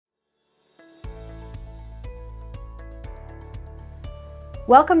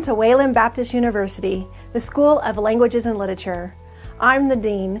Welcome to Wayland Baptist University, the School of Languages and Literature. I'm the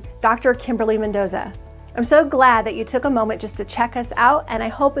Dean, Dr. Kimberly Mendoza. I'm so glad that you took a moment just to check us out, and I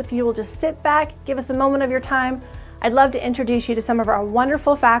hope if you will just sit back, give us a moment of your time, I'd love to introduce you to some of our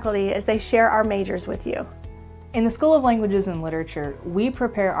wonderful faculty as they share our majors with you. In the School of Languages and Literature, we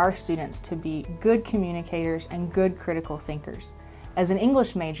prepare our students to be good communicators and good critical thinkers. As an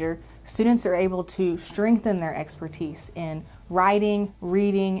English major, students are able to strengthen their expertise in writing,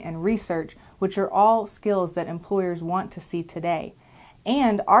 reading, and research, which are all skills that employers want to see today.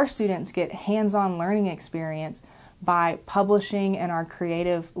 And our students get hands-on learning experience by publishing in our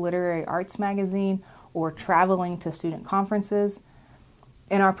creative literary arts magazine or traveling to student conferences.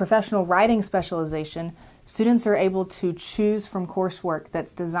 In our professional writing specialization, students are able to choose from coursework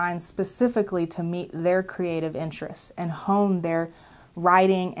that's designed specifically to meet their creative interests and hone their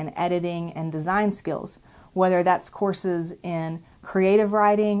writing and editing and design skills, whether that's courses in creative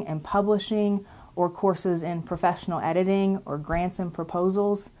writing and publishing or courses in professional editing or grants and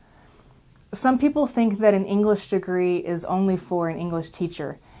proposals. Some people think that an English degree is only for an English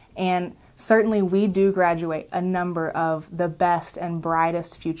teacher, and certainly we do graduate a number of the best and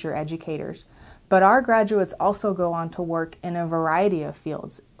brightest future educators. But our graduates also go on to work in a variety of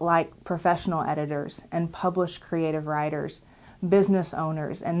fields like professional editors and published creative writers, business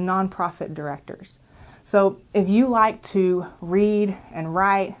owners, and nonprofit directors. So if you like to read and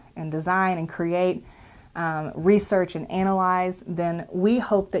write and design and create, research and analyze, then we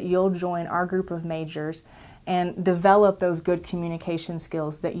hope that you'll join our group of majors and develop those good communication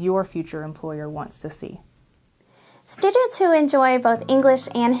skills that your future employer wants to see. Students who enjoy both English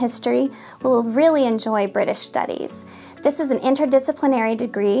and history will really enjoy British Studies. This is an interdisciplinary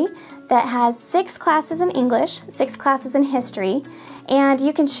degree that has 6 classes in English, 6 classes in history, and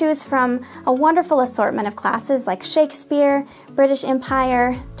you can choose from a wonderful assortment of classes like Shakespeare, British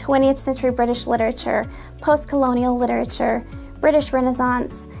Empire, 20th century British literature, post-colonial literature, British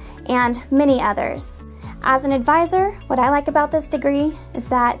Renaissance, and many others. As an advisor, what I like about this degree is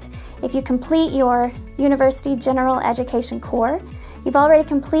that if you complete your University General Education core, you've already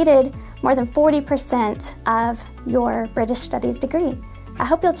completed more than 40% of your British Studies degree. I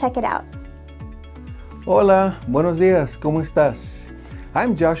hope you'll check it out. Hola, buenos días, ¿cómo estás?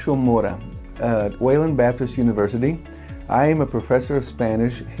 I'm Joshua Mora at Wayland Baptist University. I am a professor of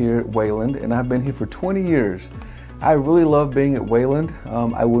Spanish here at Wayland, and I've been here for 20 years. I really love being at Wayland.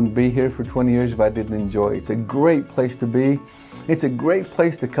 I wouldn't be here for 20 years if I didn't enjoy it. It's a great place to be. It's a great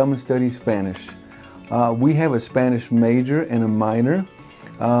place to come and study Spanish. We have a Spanish major and a minor.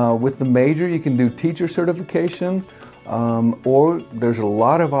 With the major, you can do teacher certification, or there's a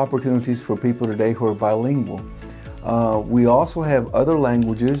lot of opportunities for people today who are bilingual. We also have other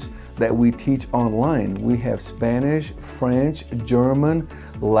languages that we teach online. We have Spanish, French, German,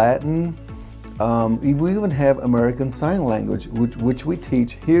 Latin. We even have American Sign Language, which we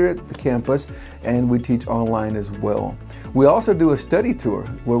teach here at the campus, and we teach online as well. We also do a study tour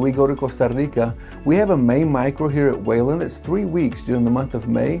where we go to Costa Rica. We have a May Micro here at Wayland. It's 3 weeks during the month of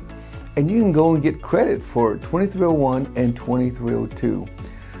May, and you can go and get credit for 2301 and 2302.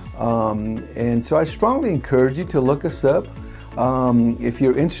 And so I strongly encourage you to look us up. If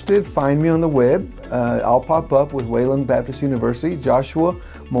you're interested, find me on the web. I'll pop up with Wayland Baptist University, Joshua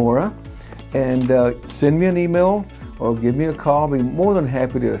Mora, and send me an email or give me a call. I'll be more than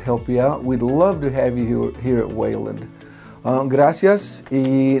happy to help you out. We'd love to have you here at Wayland. Gracias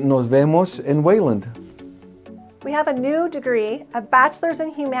y nos vemos en Wayland. We have a new degree, a Bachelor's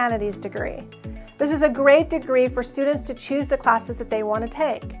in Humanities degree. This is a great degree for students to choose the classes that they want to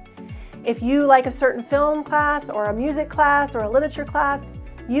take. If you like a certain film class or a music class or a literature class,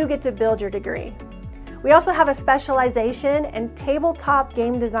 you get to build your degree. We also have a specialization in tabletop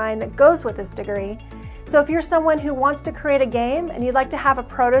game design that goes with this degree. So if you're someone who wants to create a game and you'd like to have a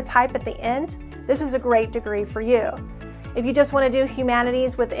prototype at the end, this is a great degree for you. If you just want to do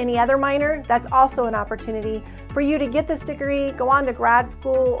humanities with any other minor, that's also an opportunity for you to get this degree, go on to grad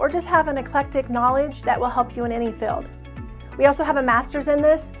school, or just have an eclectic knowledge that will help you in any field. We also have a master's in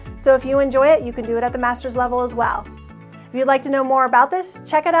this, so if you enjoy it, you can do it at the master's level as well. If you'd like to know more about this,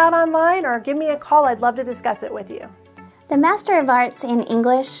 check it out online or give me a call. I'd love to discuss it with you. The Master of Arts in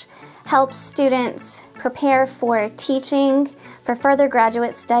English helps students prepare for teaching, for further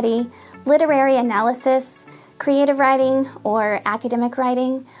graduate study, literary analysis, creative writing or academic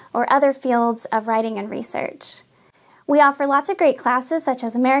writing, or other fields of writing and research. We offer lots of great classes such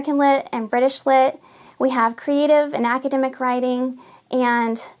as American Lit and British Lit. We have creative and academic writing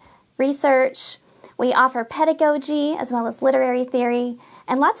and research. We offer pedagogy as well as literary theory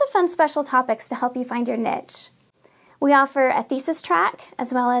and lots of fun special topics to help you find your niche. We offer a thesis track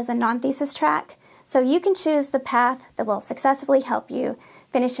as well as a non-thesis track, so you can choose the path that will successfully help you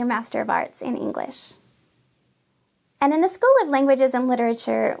finish your Master of Arts in English. And in the School of Languages and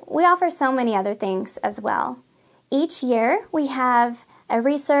Literature, we offer so many other things as well. Each year, we have a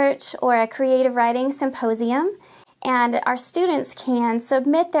research or a creative writing symposium, and our students can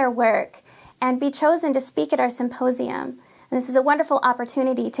submit their work and be chosen to speak at our symposium. And this is a wonderful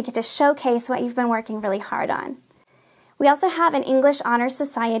opportunity to get to showcase what you've been working really hard on. We also have an English Honors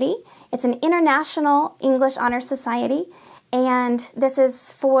Society. It's an international English Honors Society, and this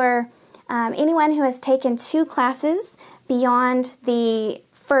is for anyone who has taken 2 classes beyond the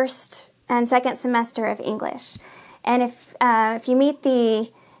first and second semester of English. And if you meet the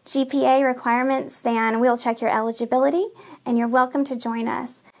GPA requirements, then we'll check your eligibility, and you're welcome to join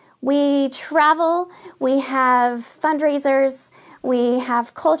us. We travel, we have fundraisers, we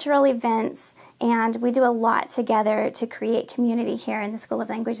have cultural events, and we do a lot together to create community here in the School of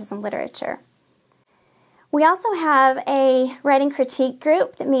Languages and Literature. We also have a writing critique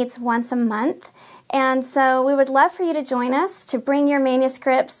group that meets once a month, and so we would love for you to join us, to bring your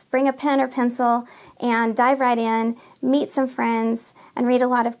manuscripts, bring a pen or pencil, and dive right in, meet some friends, and read a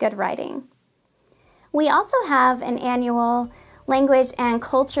lot of good writing. We also have an annual Language and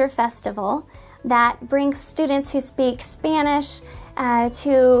Culture Festival that brings students who speak Spanish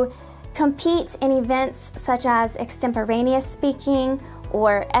to compete in events such as extemporaneous speaking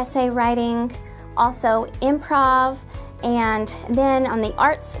or essay writing, also improv, and then on the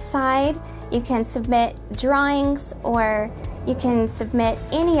arts side, you can submit drawings or you can submit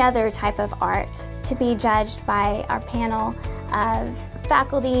any other type of art to be judged by our panel of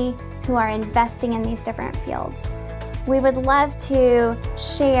faculty who are investing in these different fields. We would love to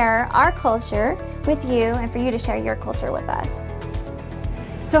share our culture with you and for you to share your culture with us.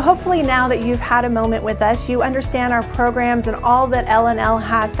 So hopefully now that you've had a moment with us, you understand our programs and all that LnL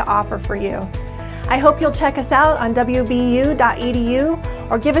has to offer for you. I hope you'll check us out on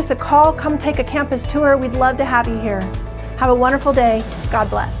wbu.edu or give us a call, come take a campus tour. We'd love to have you here. Have a wonderful day. God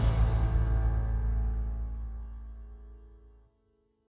bless.